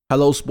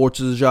Hello, Sports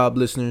is a Job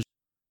listeners.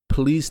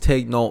 Please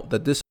take note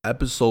that this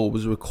episode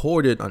was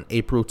recorded on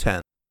April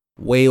 10th,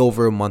 way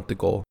over a month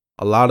ago.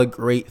 A lot of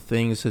great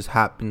things has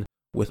happened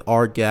with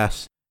our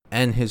guest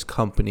and his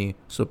company.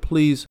 So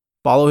please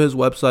follow his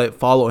website,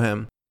 follow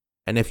him.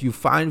 And if you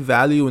find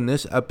value in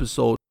this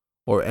episode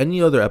or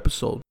any other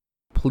episode,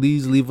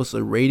 please leave us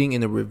a rating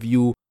and a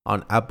review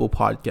on Apple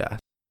Podcasts.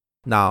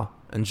 Now,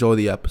 enjoy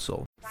the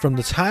episode. From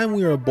the time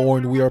we are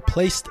born, we are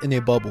placed in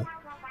a bubble.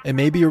 It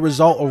may be a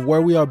result of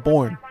where we are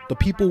born, the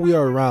people we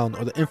are around,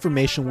 or the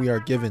information we are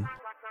given.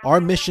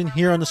 Our mission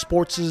here on the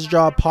Sports is a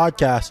Job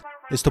podcast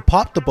is to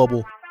pop the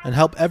bubble and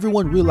help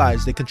everyone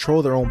realize they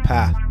control their own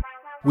path.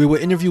 We will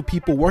interview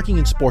people working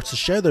in sports to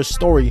share their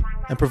story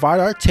and provide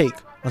our take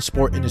on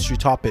sport industry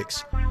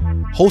topics.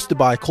 Hosted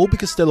by Colby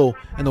Castillo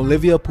and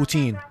Olivia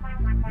Poutine.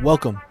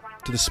 Welcome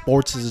to the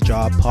Sports is a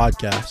Job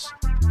podcast.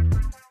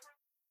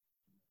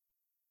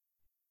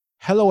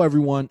 Hello,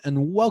 everyone,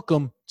 and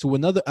welcome to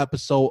another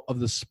episode of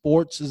the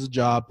Sports is a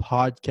Job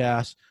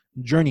podcast,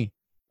 Journey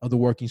of the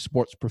Working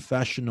Sports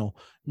Professional.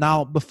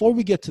 Now, before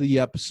we get to the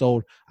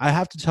episode, I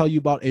have to tell you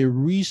about a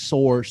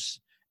resource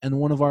and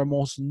one of our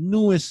most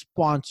newest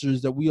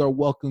sponsors that we are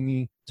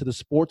welcoming to the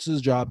Sports is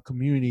a Job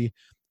community,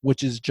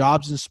 which is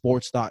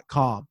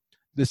jobsinsports.com.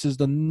 This is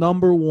the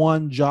number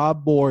one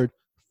job board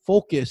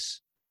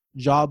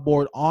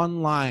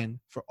online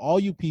for all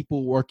you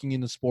people working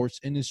in the sports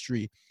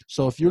industry.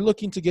 So if you're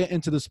looking to get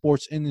into the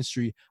sports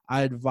industry,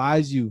 I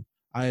advise you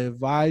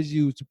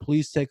to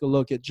please take a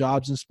look at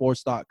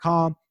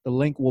jobsinsports.com. The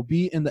link will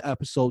be in the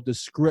episode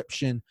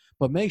description,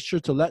 but make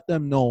sure to let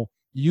them know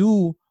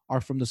you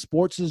are from the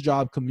Sports is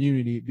Job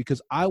community,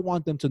 because I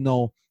want them to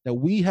know that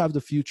we have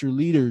the future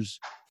leaders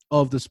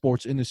of the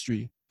sports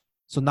industry.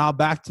 So now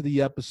back to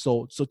the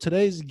episode. So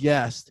today's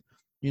guest,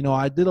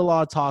 I did a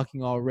lot of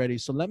talking already,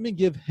 so let me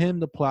give him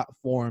the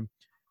platform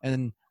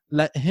and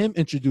let him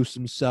introduce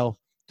himself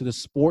to the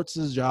Sports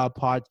is a Job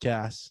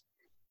podcast.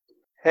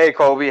 Hey,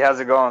 Colby, how's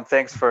it going?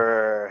 Thanks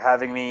for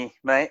having me,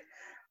 mate.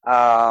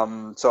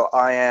 So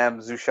I am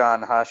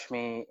Zushan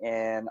Hashmi,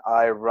 and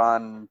I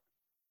run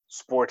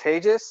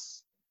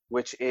Sportageous,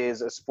 which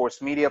is a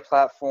sports media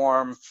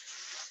platform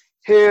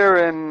here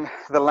in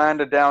the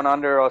land of Down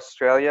Under,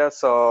 Australia.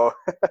 So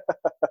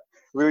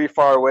really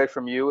far away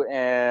from you.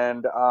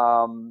 And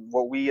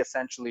what we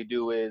essentially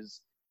do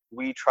is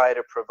we try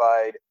to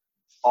provide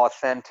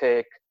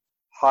authentic,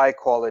 high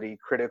quality,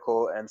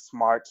 critical, and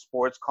smart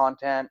sports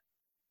content.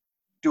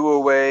 Do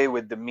away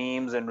with the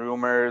memes and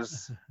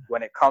rumors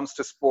when it comes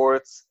to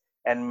sports,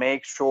 and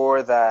make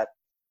sure that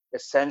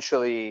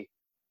essentially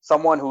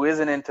someone who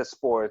isn't into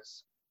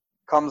sports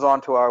comes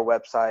onto our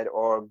website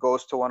or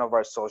goes to one of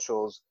our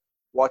socials,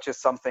 watches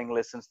something,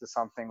 listens to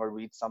something, or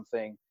reads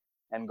something,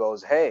 and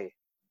goes, hey,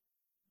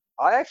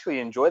 I actually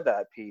enjoyed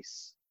that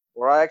piece,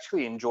 or I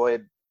actually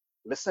enjoyed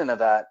listening to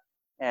that.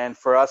 And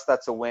for us,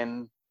 that's a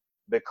win,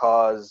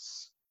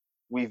 because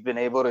we've been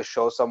able to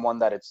show someone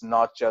that it's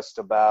not just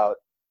about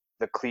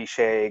the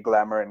cliche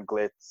glamour and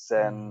glitz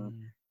and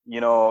you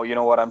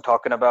know what I'm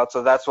talking about.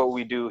 So that's what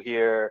we do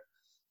here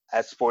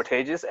at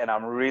Sportageous, and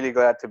I'm really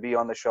glad to be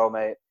on the show,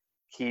 mate.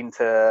 Keen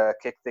to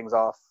kick things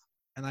off.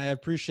 And I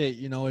appreciate,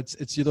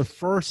 it's you're the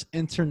first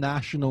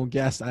international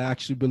guest, I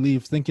actually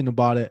believe, thinking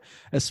about it,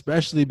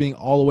 especially being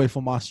all the way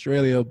from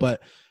Australia.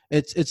 But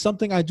it's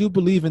something I do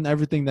believe in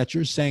everything that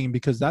you're saying,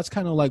 because that's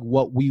kind of like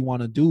what we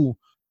want to do.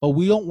 But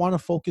we don't want to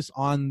focus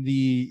on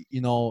the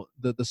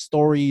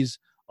stories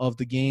of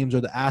the games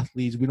or the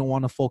athletes. We don't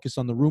want to focus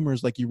on the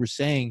rumors like you were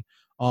saying.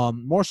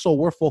 More so,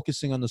 we're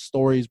focusing on the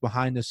stories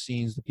behind the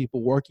scenes, the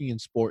people working in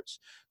sports.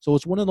 So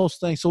it's one of those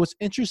things. So it's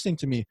interesting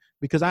to me,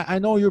 because I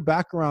know your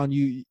background.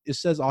 It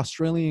says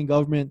Australian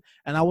government,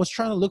 and I was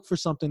trying to look for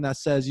something that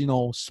says,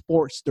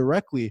 sports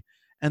directly,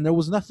 and there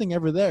was nothing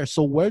ever there.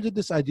 So where did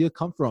this idea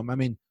come from? I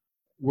mean,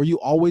 were you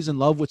always in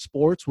love with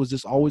sports? Was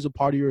this always a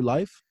part of your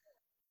life?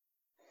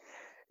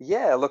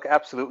 Yeah, look,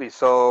 absolutely.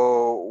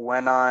 So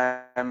when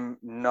I'm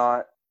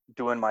not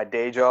doing my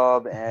day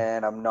job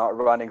and I'm not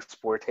running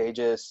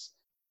Sportageous,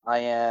 I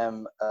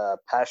am a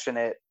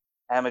passionate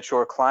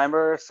amateur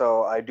climber.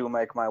 So I do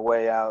make my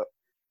way out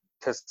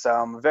to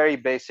some very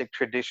basic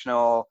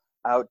traditional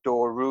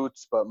outdoor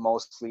routes, but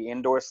mostly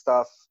indoor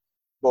stuff.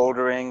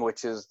 Bouldering,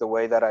 which is the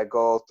way that I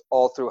go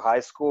all through high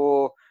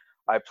school.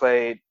 I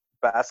played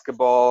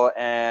basketball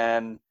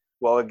and,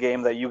 well, a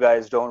game that you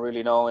guys don't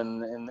really know in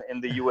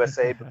the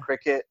USA, but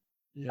cricket.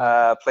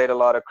 Yeah. Played a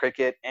lot of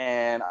cricket,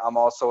 and I'm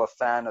also a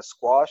fan of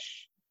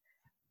squash.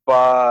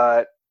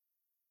 But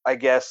I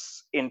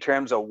guess in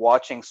terms of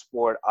watching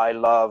sport, I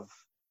love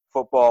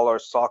football or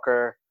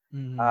soccer.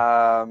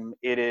 Mm-hmm.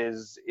 It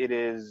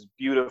is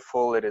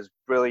beautiful. It is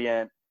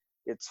brilliant.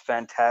 It's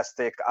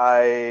fantastic.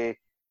 I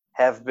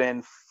have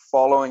been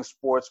following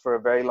sports for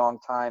a very long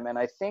time, and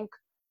I think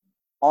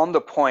on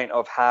the point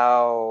of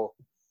how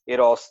it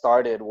all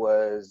started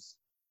was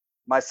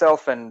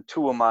myself and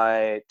two of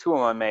my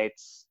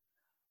mates.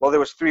 Well, there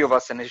was three of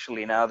us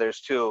initially. Now there's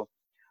two.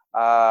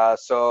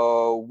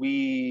 So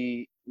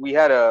we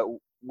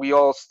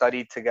all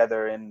studied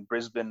together in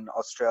Brisbane,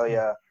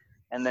 Australia,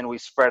 and then we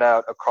spread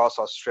out across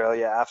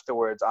Australia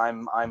afterwards.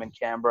 I'm in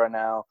Canberra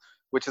now,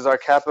 which is our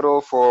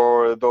capital.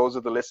 For those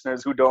of the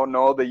listeners who don't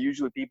know,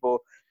 usually people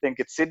think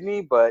it's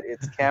Sydney, but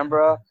it's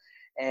Canberra.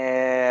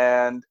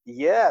 And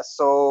yeah,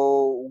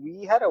 so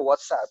we had a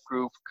WhatsApp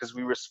group because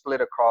we were split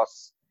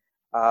across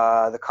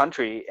the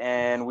country,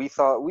 and we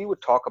thought we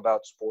would talk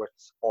about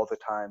sports all the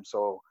time.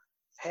 So,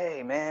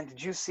 hey man,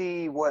 did you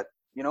see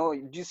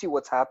did you see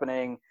what's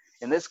happening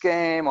in this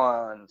game,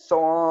 and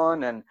so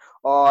on? And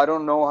oh, I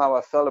don't know how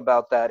I felt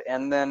about that.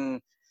 And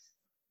then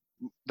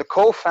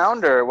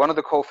one of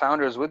the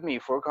co-founders with me,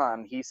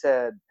 Furkan, he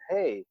said,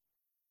 hey,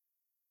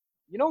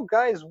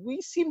 guys, we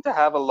seem to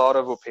have a lot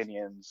of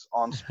opinions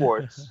on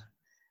sports.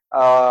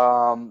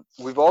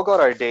 We've all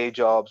got our day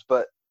jobs,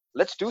 but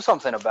let's do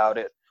something about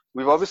it.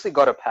 We've obviously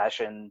got a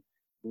passion.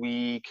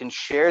 We can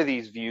share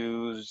these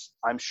views.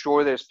 I'm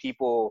sure there's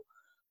people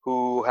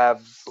who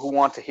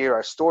want to hear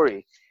our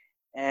story.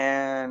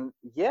 And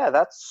yeah,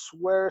 that's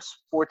where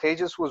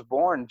Sportageous was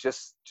born,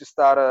 just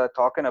out of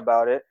talking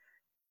about it.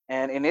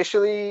 And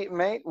initially,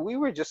 mate, we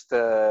were just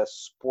a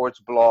sports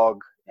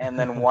blog. And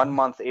then 1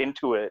 month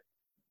into it,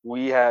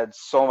 we had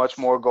so much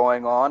more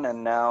going on,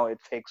 and now it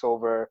takes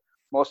over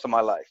most of my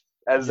life,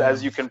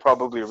 as you can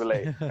probably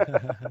relate.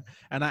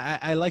 And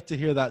I like to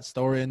hear that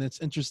story. And it's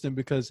interesting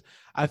because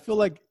I feel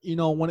like,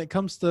 when it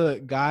comes to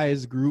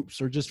guys,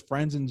 groups, or just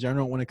friends in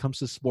general, when it comes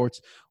to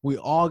sports, we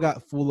all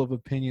got full of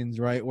opinions,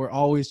 right? We're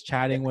always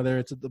chatting, whether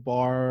it's at the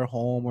bar or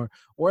home or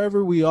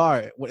wherever we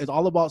are. It's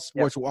all about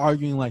sports. We're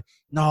arguing like,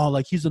 no,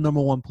 like he's the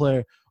number one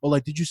player. Or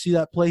like, did you see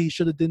that play? He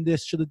should have done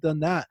this, should have done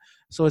that.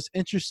 So it's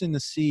interesting to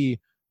see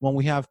when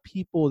we have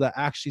people that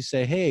actually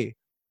say, hey,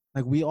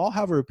 like we all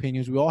have our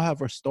opinions, we all have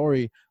our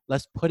story.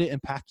 Let's put it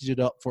and package it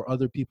up for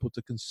other people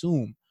to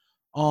consume.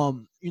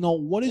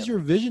 What is your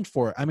vision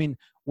for it? I mean,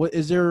 what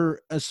is there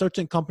a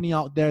certain company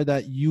out there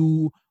that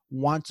you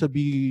want to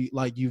be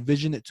like, you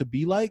vision it to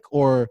be like,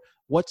 or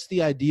what's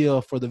the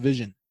idea for the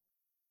vision?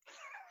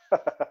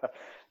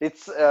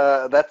 It's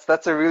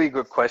that's a really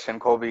good question,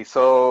 Colby.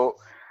 So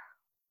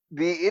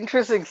the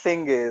interesting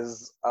thing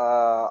is,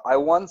 I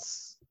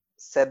once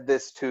said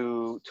this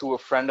to a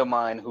friend of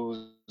mine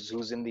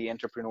who's in the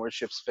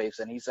entrepreneurship space,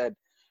 and he said,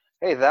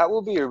 hey, that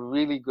will be a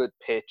really good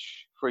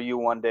pitch for you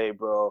one day,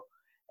 bro.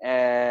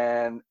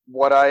 And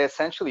what I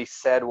essentially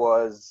said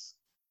was,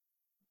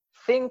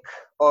 think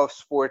of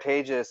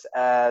Sportageous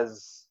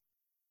as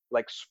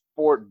like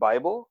Sport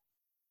Bible,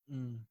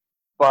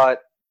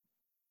 but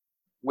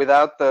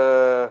without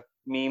the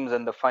memes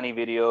and the funny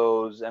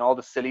videos and all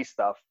the silly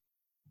stuff.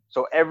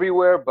 So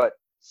everywhere but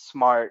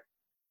smart,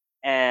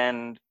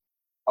 and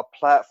a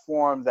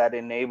platform that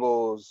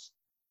enables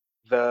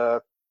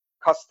the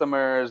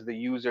customers, the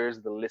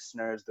users, the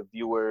listeners, the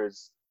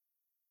viewers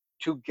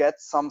to get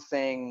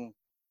something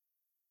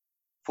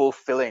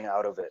fulfilling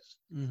out of it.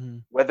 Mm-hmm.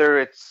 Whether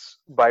it's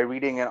by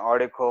reading an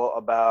article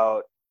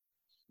about,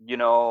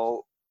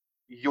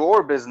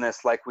 your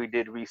business like we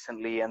did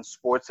recently and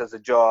sports as a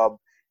job,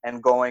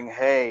 and going,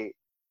 hey,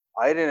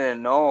 I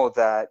didn't know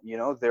that,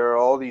 there are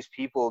all these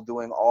people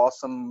doing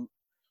awesome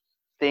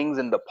things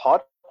in the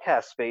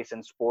podcast space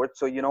in sports.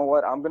 So you know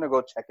what? I'm going to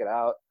go check it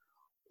out.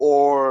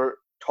 Or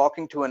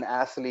talking to an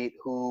athlete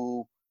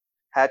who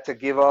had to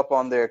give up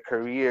on their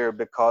career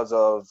because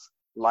of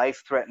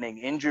life-threatening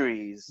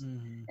injuries,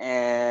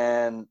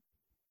 and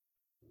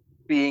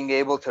being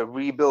able to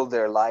rebuild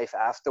their life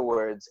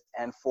afterwards.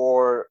 And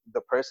for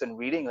the person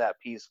reading that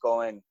piece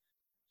going,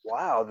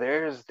 wow,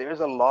 there's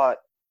a lot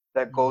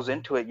that goes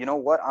into it. You know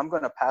what? I'm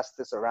going to pass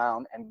this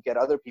around and get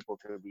other people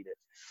to read it.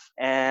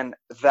 And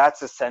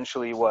that's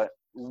essentially what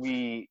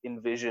we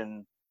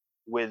envision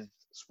with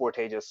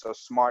Sportageous. So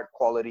smart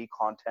quality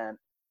content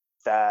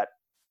that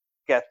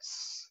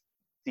gets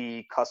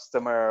the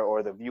customer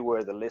or the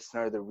viewer, the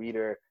listener, the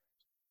reader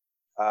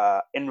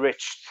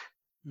enriched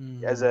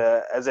as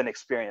an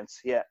experience.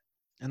 Yeah.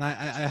 And I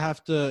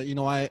have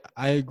to,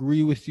 I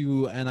agree with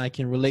you, and I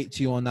can relate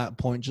to you on that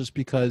point, just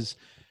because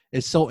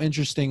it's so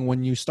interesting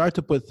when you start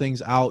to put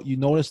things out. You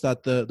notice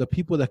that the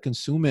people that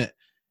consume it,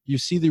 you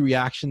see the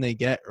reaction they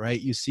get, right?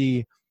 You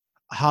see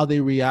how they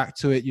react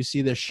to it. You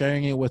see they're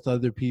sharing it with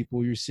other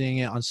people. You're seeing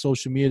it on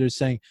social media. They're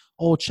saying,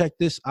 oh, check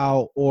this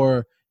out.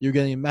 Or you're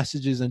getting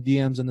messages and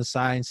DMs on the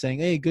side saying,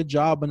 hey, good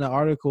job in the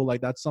article.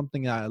 Like, that's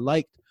something that I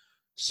liked.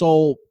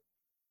 So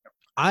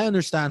I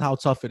understand how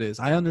tough it is.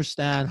 I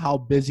understand how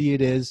busy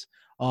it is,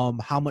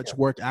 how much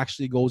work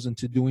actually goes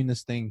into doing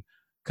this thing,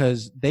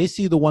 because they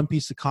see the one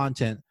piece of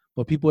content,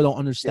 but people don't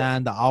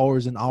understand the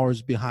hours and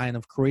hours behind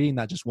of creating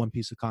that just one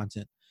piece of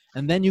content.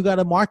 And then you got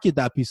to market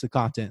that piece of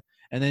content.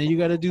 And then you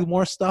got to do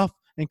more stuff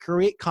and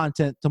create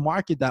content to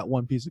market that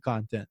one piece of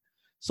content.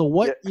 So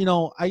what,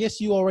 I guess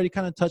you already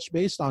kind of touched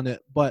based on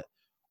it, but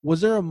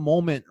was there a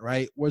moment,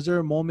 right? Was there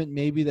a moment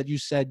maybe that you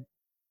said,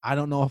 I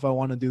don't know if I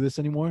want to do this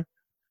anymore?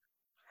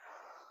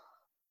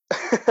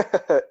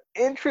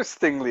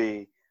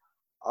 Interestingly,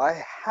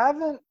 I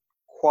haven't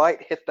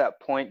quite hit that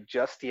point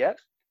just yet.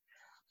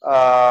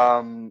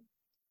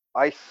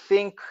 I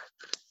think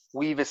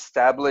we've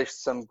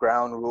established some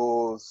ground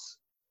rules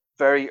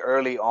very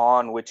early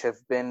on, which have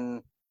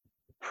been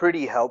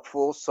pretty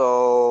helpful.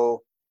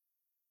 So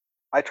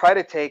I try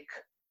to take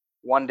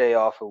one day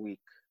off a week.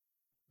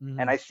 And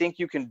Mm-hmm. I think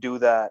you can do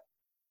that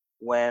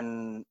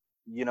when,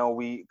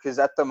 because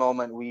at the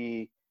moment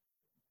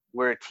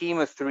we're a team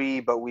of three,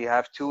 but we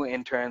have two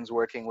interns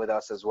working with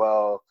us as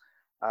well.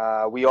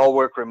 We all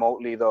work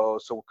remotely though,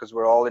 so because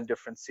we're all in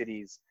different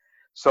cities,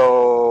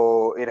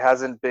 so it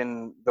hasn't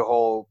been the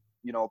whole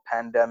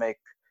pandemic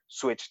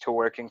switch to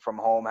working from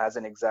home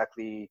hasn't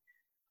exactly.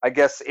 I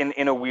guess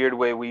in a weird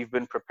way we've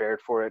been prepared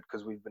for it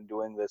because we've been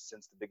doing this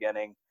since the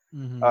beginning.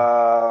 Mm-hmm.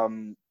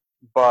 Um,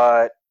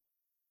 but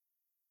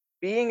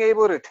being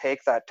able to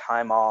take that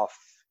time off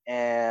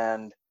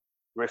and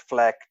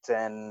reflect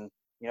and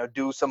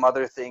do some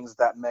other things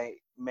that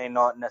may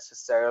not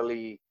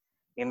necessarily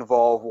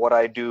involve what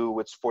I do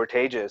with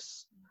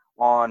Sportageous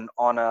on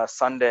a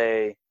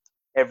Sunday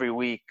every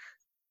week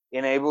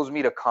enables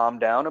me to calm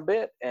down a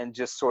bit and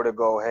just sort of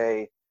go,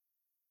 hey,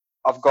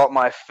 I've got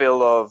my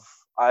fill of,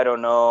 I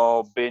don't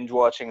know, binge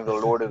watching the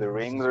Lord of the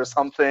Rings or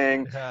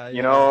something, Yeah, you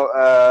yeah.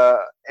 know,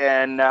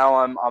 and now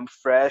I'm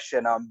fresh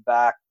and I'm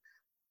back,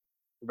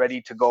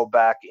 ready to go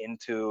back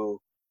into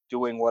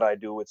doing what I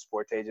do with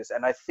Sportageous.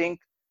 And I think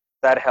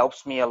that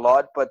helps me a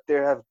lot. But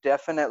there have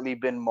definitely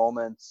been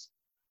moments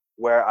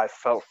where I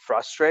felt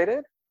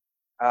frustrated,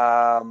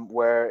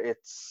 where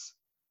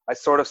I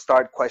sort of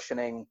start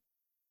questioning,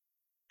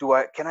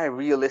 can I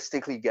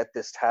realistically get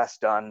this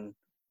task done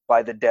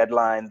by the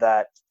deadline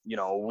that,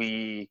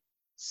 we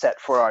set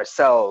for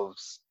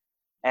ourselves?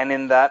 And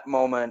in that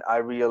moment, I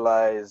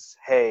realize,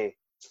 hey,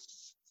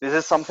 this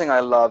is something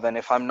I love, and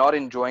if I'm not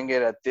enjoying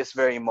it at this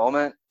very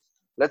moment,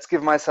 let's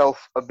give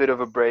myself a bit of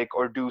a break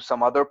or do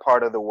some other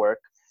part of the work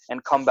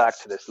and come back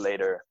to this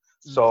later.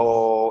 Mm-hmm.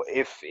 So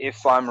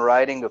if I'm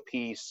writing a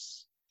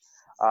piece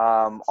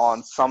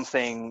on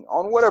something,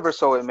 on whatever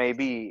so it may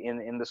be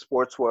in the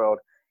sports world,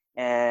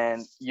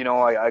 and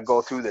I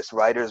go through this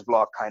writer's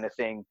block kind of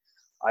thing,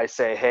 I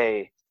say,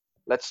 hey,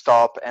 let's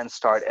stop and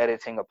start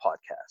editing a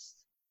podcast.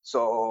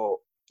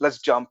 So let's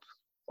jump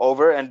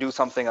over and do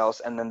something else,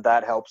 and then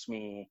that helps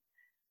me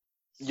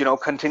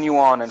continue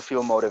on and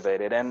feel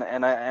motivated. And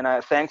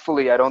I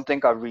thankfully I don't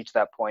think I've reached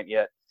that point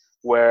yet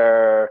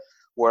where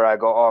I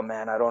go, oh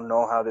man, I don't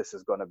know how this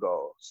is going to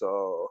go.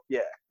 So yeah.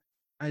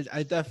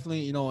 I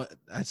definitely,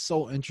 that's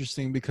so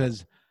interesting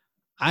because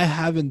I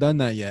haven't done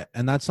that yet.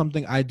 And that's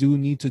something I do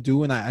need to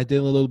do. And I did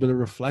a little bit of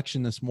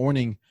reflection this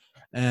morning.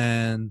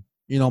 And,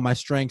 my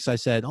strengths, I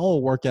said, oh,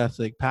 work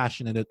ethic,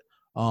 passionate,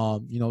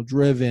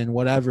 driven,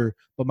 whatever.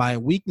 But my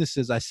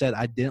weaknesses, I said,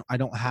 I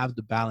don't have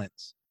the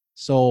balance.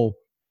 So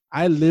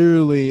I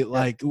literally, Yeah.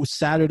 like, it was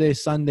Saturday,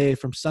 Sunday,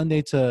 from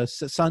Sunday to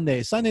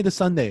Sunday, Sunday to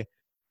Sunday,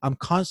 I'm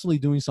constantly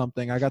doing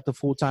something. I got the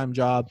full-time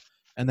job.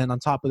 And then on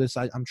top of this,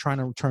 I'm trying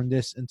to turn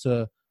this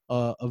into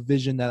a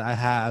vision that I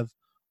have.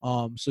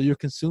 So you're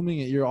consuming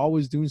it. You're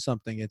always doing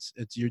something. It's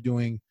you're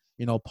doing,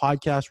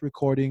 podcast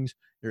recordings.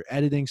 You're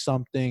editing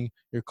something.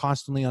 You're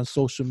constantly on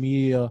social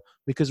media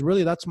because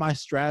really that's my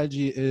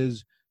strategy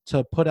is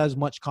to put as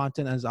much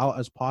content as out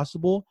as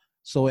possible.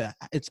 So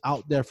it's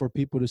out there for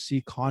people to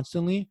see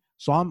constantly.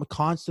 So I'm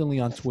constantly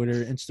on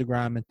Twitter,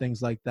 Instagram, and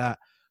things like that.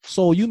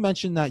 So you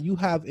mentioned that you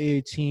have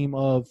a team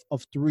of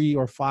 3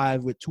 or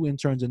 5 with 2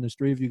 interns and there's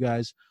 3 of you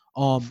guys.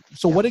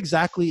 So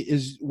Yeah.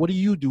 what do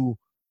you do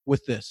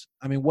with this?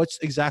 I mean, what's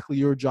exactly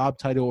your job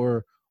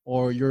title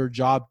or your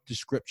job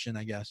description,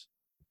 I guess?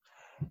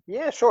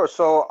 Yeah, sure.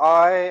 So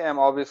I am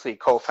obviously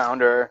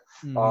co-founder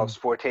of Mm-hmm.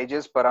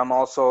 Sportageous, but I'm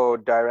also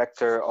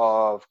director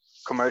of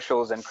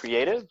commercials and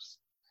creatives.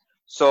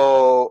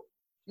 So,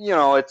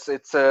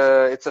 it's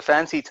a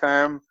fancy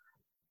term.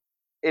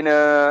 In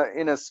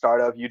a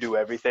startup, you do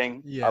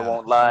everything. I Yeah,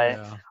 won't lie.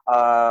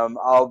 yeah.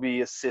 I'll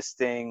be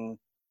assisting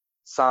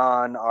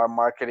San, our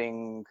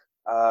marketing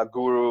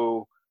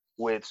guru,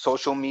 with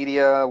social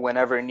media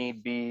whenever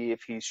need be.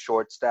 If he's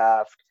short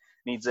staffed,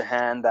 needs a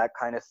hand, that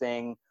kind of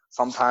thing.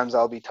 Sometimes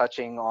I'll be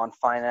touching on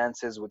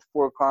finances with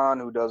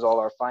Furkan, who does all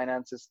our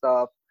finances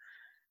stuff.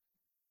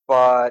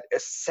 But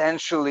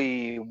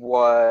essentially,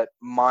 what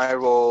my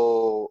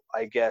role,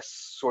 I guess,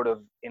 sort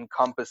of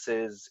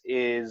encompasses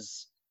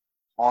is,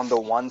 on the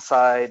one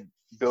side,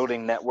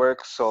 building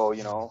networks. So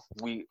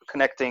we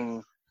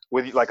connecting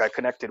with, like, I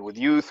connected with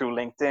you through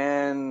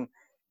LinkedIn,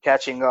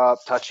 catching up,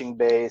 touching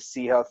base,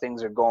 see how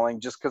things are going,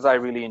 just because I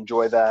really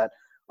enjoy that.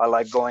 I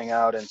like going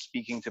out and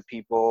speaking to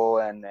people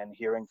and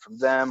hearing from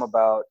them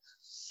about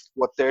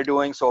what they're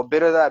doing. So a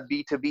bit of that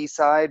B2B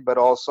side, but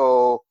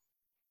also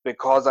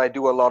because I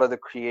do a lot of the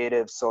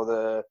creative, so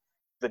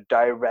the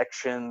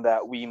direction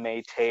that we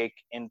may take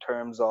in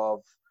terms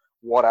of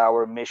what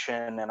our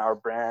mission and our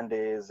brand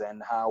is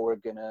and how we're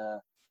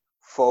gonna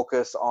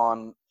focus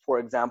on, for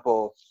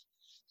example,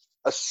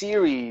 a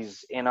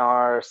series in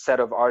our set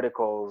of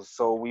articles.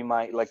 So we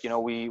might, like,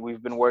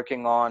 we've been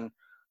working on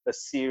a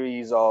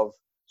series of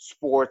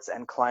sports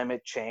and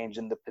climate change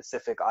in the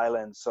Pacific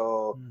Islands.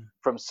 So Mm.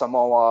 from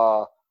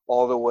Samoa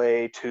all the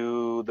way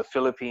to the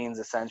Philippines,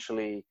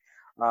 essentially,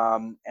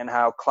 and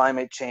how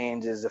climate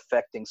change is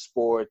affecting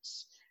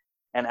sports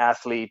and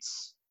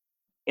athletes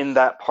in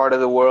that part of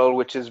the world,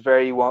 which is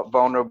very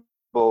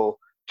vulnerable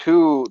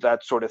to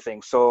that sort of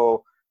thing.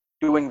 So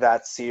doing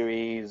that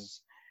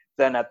series,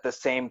 then at the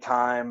same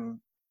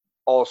time,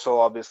 also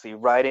obviously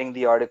writing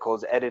the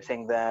articles,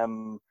 editing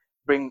them,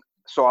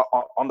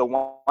 on the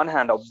one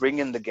hand, I'll bring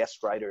in the guest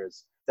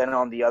writers. Then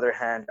on the other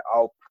hand,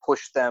 I'll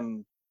push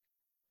them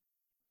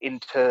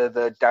into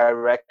the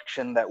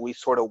direction that we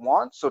sort of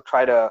want. So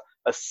try to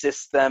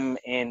assist them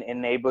in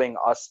enabling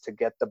us to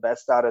get the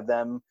best out of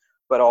them,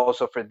 but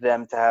also for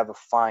them to have a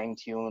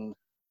fine-tuned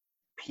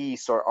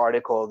piece or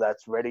article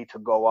that's ready to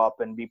go up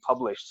and be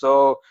published.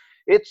 So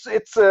it's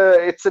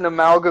an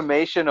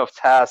amalgamation of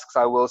tasks.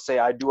 I will say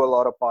I do a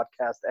lot of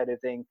podcast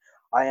editing.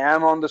 I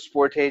am on the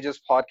Sportageous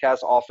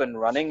podcast, often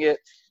running it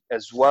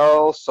as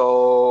well.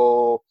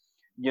 So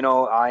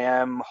I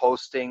am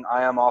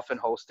often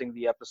hosting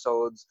the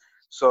episodes.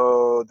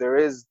 So there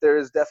is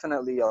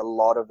definitely a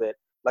lot of it.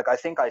 Like I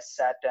think I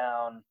sat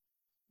down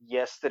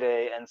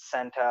yesterday and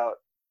sent out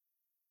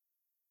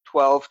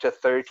 12 to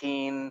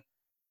 13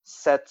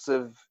 sets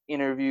of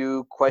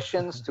interview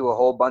questions to a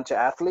whole bunch of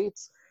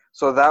athletes.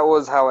 So that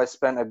was how I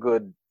spent a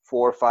good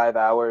 4 or 5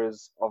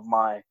 hours of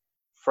my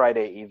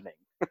Friday evening.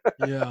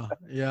 Yeah,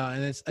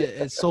 and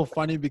it's so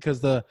funny because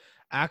the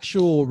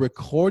actual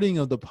recording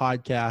of the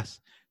podcast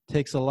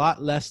takes a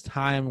lot less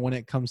time when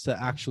it comes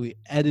to actually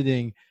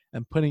editing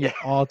and putting Yeah. it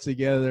all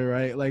together,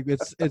 right? Like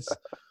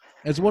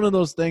it's one of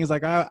those things.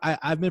 Like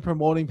I've been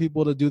promoting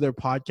people to do their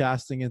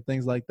podcasting and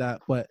things like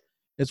that, but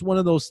it's one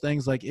of those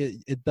things. Like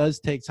it does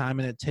take time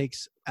and it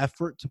takes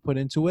effort to put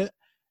into it.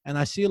 And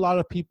I see a lot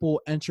of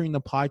people entering the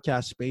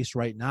podcast space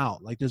right now.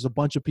 Like there's a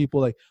bunch of people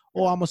like,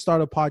 oh, I'm gonna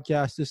start a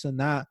podcast, this and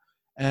that.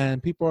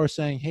 And people are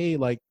saying, hey,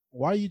 like,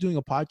 why are you doing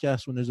a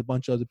podcast when there's a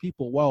bunch of other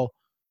people? Well,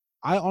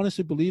 I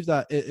honestly believe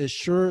that it is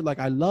sure, like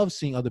I love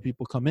seeing other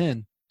people come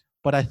in,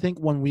 but I think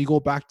when we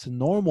go back to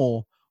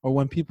normal or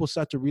when people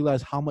start to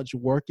realize how much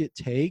work it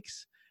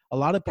takes, a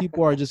lot of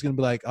people are just going to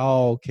be like,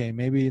 oh, okay,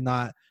 maybe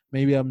not,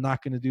 maybe I'm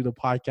not going to do the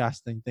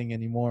podcasting thing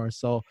anymore.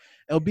 So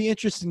it'll be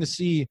interesting to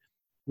see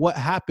what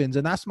happens.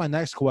 And that's my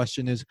next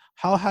question is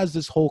how has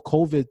this whole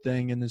COVID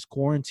thing and this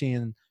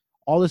quarantine,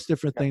 all this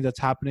different things that's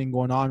happening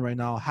going on right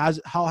now,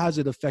 how has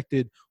it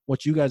affected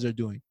what you guys are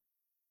doing?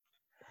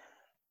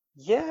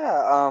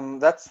 Yeah,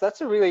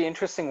 that's a really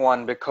interesting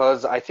one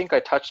because I think I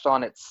touched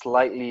on it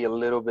slightly a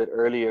little bit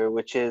earlier,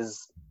 which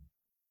is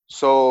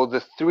so the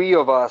three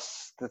of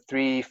us, the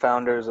three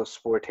founders of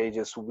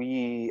Sportageous,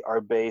 we are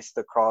based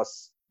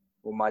across,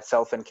 well,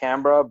 myself in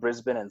Canberra,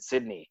 Brisbane, and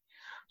Sydney.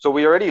 So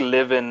we already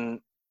live in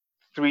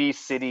three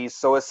cities.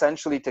 So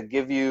essentially, to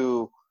give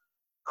you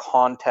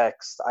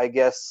context, I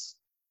guess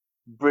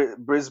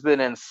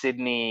Brisbane and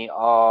Sydney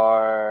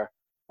are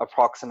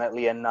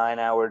approximately a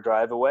 9-hour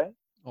drive away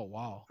Oh,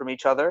 wow. from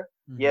each other.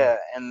 Mm-hmm. Yeah,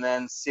 and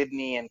then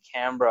Sydney and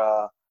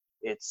Canberra,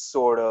 it's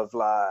sort of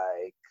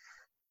like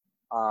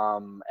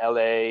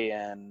LA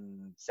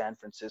and San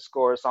Francisco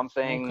or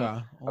something,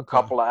 Okay. a Okay.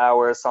 couple of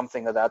hours,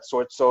 something of that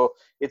sort. So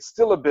it's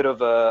still a bit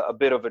of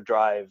a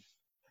drive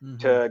Mm-hmm.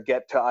 to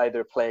get to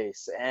either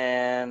place.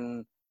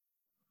 And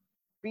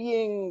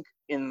being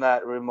in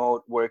that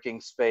remote working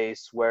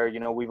space where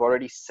we've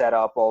already set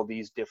up all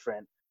these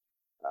different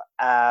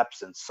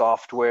apps and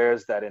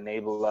softwares that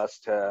enable us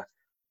to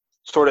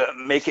sort of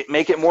make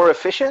it more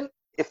efficient,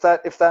 if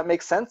that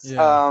makes sense.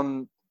 Yeah.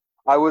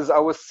 I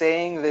was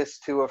saying this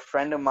to a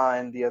friend of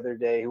mine the other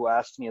day who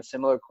asked me a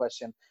similar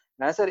question,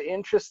 and I said,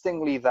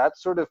 interestingly, that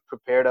sort of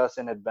prepared us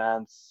in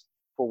advance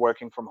for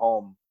working from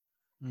home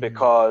Mm-hmm.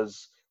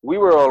 because we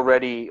were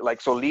already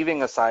like, so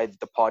leaving aside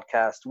the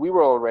podcast, we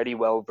were already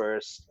well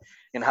versed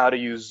in how to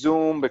use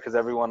Zoom because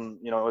everyone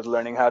is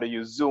learning how to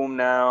use Zoom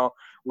now.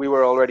 We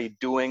were already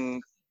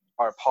doing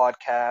our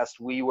podcast.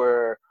 We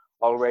were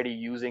already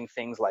using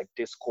things like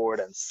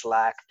Discord and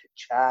Slack to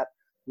chat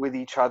with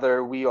each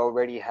other. We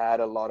already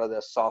had a lot of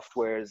the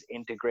softwares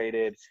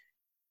integrated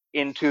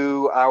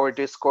into our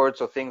Discord.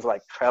 So things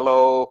like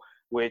Trello,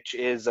 which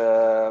is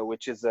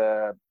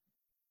a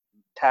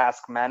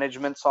task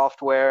management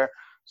software.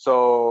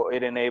 So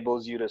it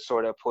enables you to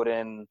sort of put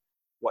in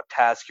what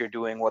task you're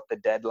doing, what the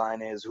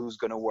deadline is, who's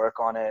going to work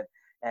on it.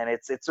 And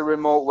it's a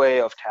remote way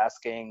of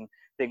tasking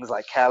things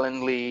like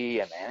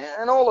Calendly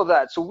and all of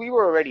that. So we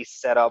were already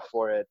set up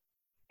for it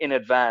in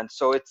advance.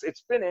 So it's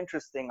been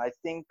interesting. I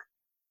think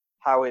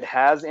how it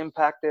has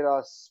impacted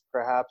us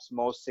perhaps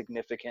most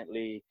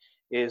significantly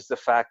is the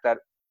fact that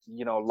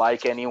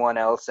like anyone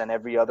else and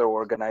every other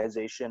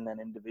organization and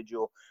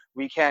individual,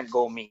 we can't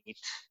go meet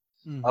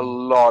a Mm-hmm.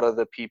 lot of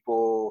the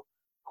people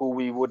who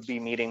we would be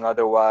meeting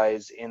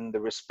otherwise in the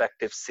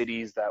respective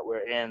cities that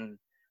we're in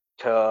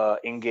to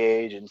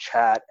engage and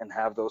chat and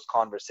have those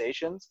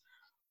conversations.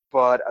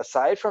 But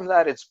aside from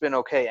that, it's been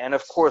okay. And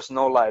of course,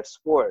 no live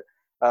sport,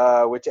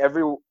 which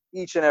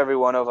each and every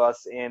one of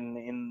us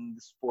in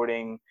the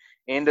sporting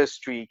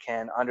industry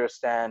can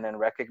understand and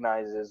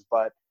recognizes.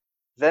 But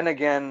then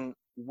again,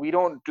 we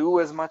don't do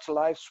as much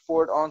live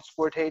sport on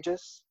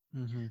Sportageous.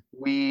 Mm-hmm.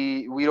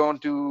 We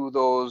don't do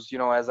those,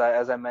 as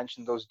I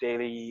mentioned, those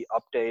daily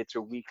updates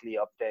or weekly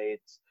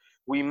updates.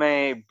 We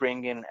may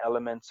bring in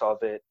elements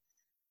of it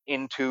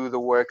into the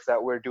work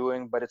that we're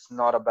doing, but it's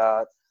not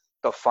about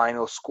the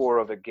final score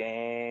of a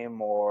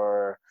game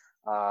or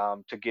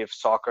to give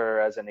soccer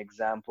as an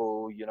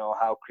example,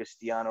 how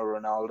Cristiano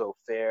Ronaldo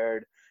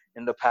fared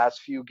in the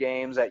past few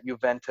games at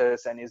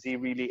Juventus, and is he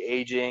really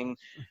aging?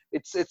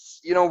 It's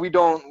we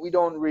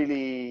don't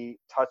really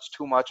touch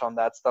too much on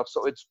that stuff,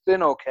 so it's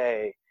been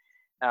okay.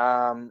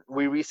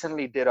 We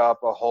recently did up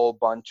a whole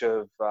bunch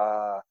of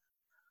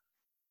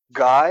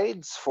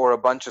guides for a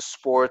bunch of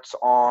sports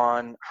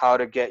on how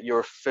to get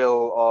your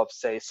fill of,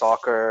 say,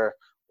 soccer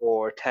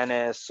or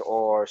tennis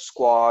or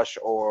squash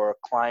or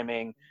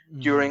climbing Mm-hmm.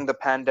 during the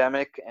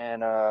pandemic,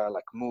 and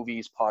like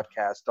movies,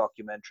 podcasts,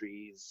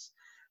 documentaries,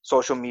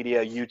 social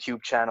media,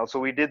 YouTube channels. So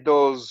we did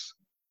those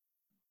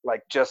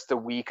like just a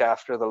week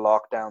after the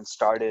lockdown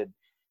started,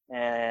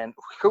 and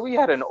we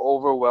had an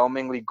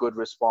overwhelmingly good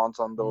response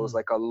on those.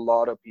 Like, a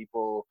lot of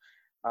people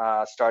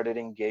started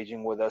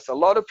engaging with us. A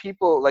lot of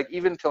people, like,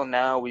 even till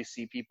now, we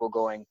see people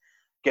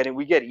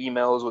we get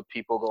emails with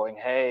people going,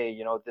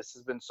 hey, this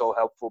has been so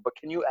helpful, but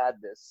can you add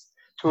this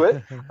to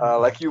it?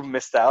 Like, you've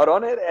missed out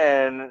on it.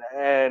 And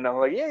I'm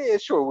like, yeah,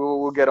 sure,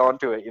 we'll get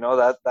onto it,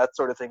 that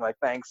sort of thing. Like,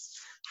 thanks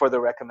for the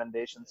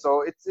recommendation.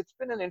 So it's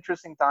been an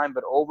interesting time,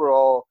 but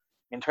overall,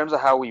 in terms of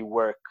how we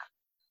work,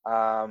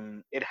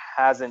 it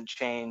hasn't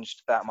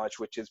changed that much,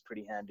 which is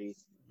pretty handy, I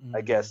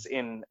Mm-hmm. guess,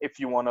 in if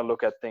you want to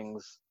look at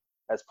things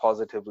as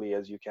positively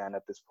as you can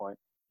at this point.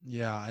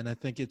 Yeah, and I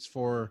think it's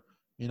an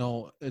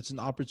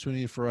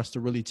opportunity for us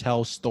to really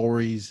tell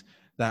stories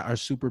that are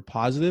super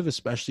positive,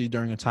 especially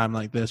during a time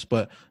like this.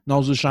 But no,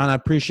 Zushan, I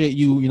appreciate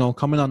you,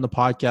 coming on the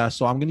podcast.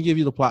 So I'm going to give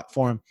you the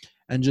platform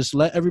and just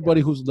let Yeah.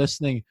 everybody who's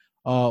listening,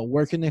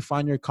 where can they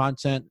find your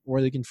content,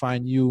 where they can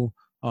find you,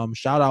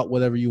 shout out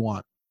whatever you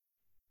want.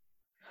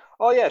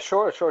 Oh yeah,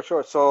 sure, sure,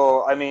 sure.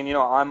 So I mean,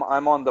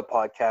 I'm on the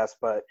podcast,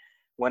 but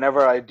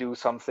whenever I do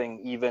something,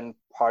 even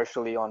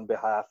partially on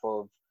behalf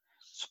of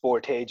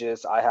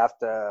Sportageous, I have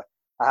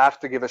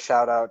to give a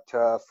shout out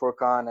to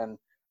Furkan and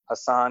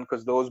Hassan,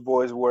 because those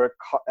boys work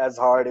as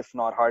hard, if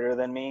not harder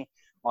than me,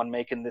 on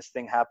making this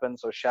thing happen.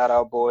 So shout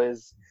out,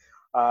 boys.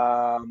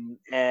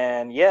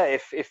 And yeah,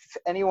 if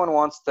anyone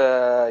wants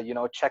to,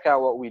 check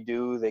out what we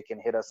do, they can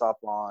hit us up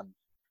on.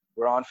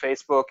 We're on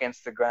Facebook,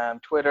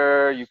 Instagram,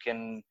 Twitter. You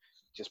can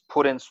just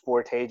put in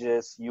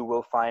Sportageous. You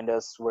will find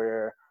us.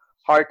 We're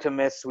hard to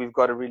miss. We've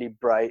got a really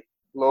bright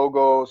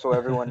logo, so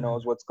everyone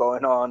knows what's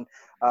going on.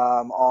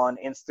 On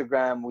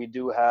Instagram, we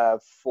do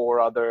have 4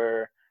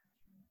 other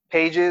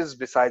pages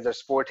besides our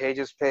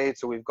Sportageous page.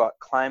 So we've got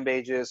Climb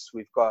Ages,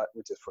 which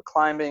is for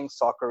climbing,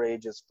 Soccer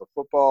Ages for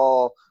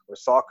football or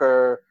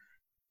soccer,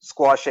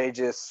 Squash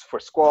Ages for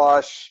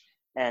squash,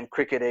 and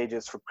Cricket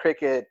Ages for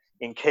cricket,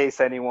 in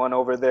case anyone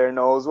over there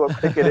knows what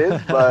cricket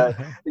is. But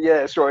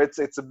yeah, sure,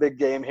 it's a big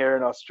game here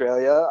in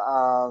Australia.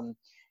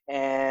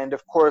 And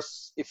of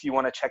course, if you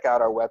want to check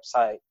out our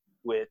website,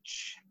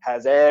 which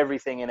has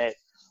everything in it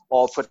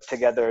all put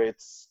together,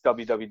 it's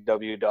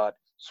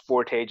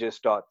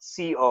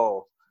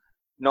www.sportageous.co.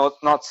 No,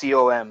 not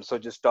com, so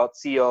just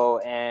 .co,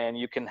 and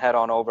you can head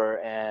on over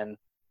and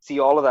see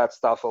all of that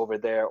stuff over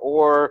there.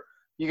 Or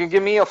you can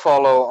give me a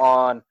follow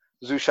on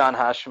Zushan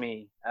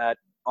Hashmi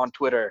on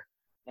Twitter,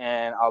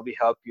 and I'll be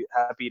happy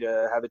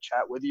to have a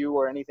chat with you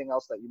or anything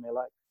else that you may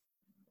like.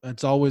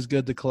 It's always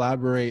good to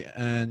collaborate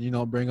and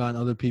bring on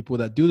other people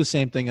that do the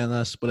same thing as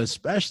us, but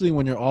especially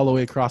when you're all the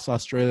way across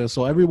Australia.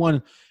 So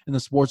everyone in the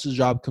sports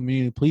job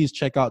community, please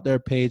check out their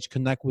page,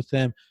 connect with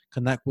them,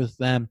 connect with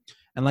them.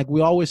 And like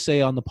we always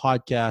say on the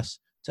podcast,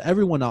 to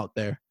everyone out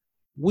there,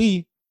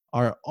 we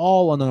are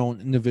all on our own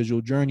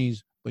individual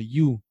journeys, but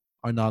you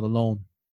are not alone.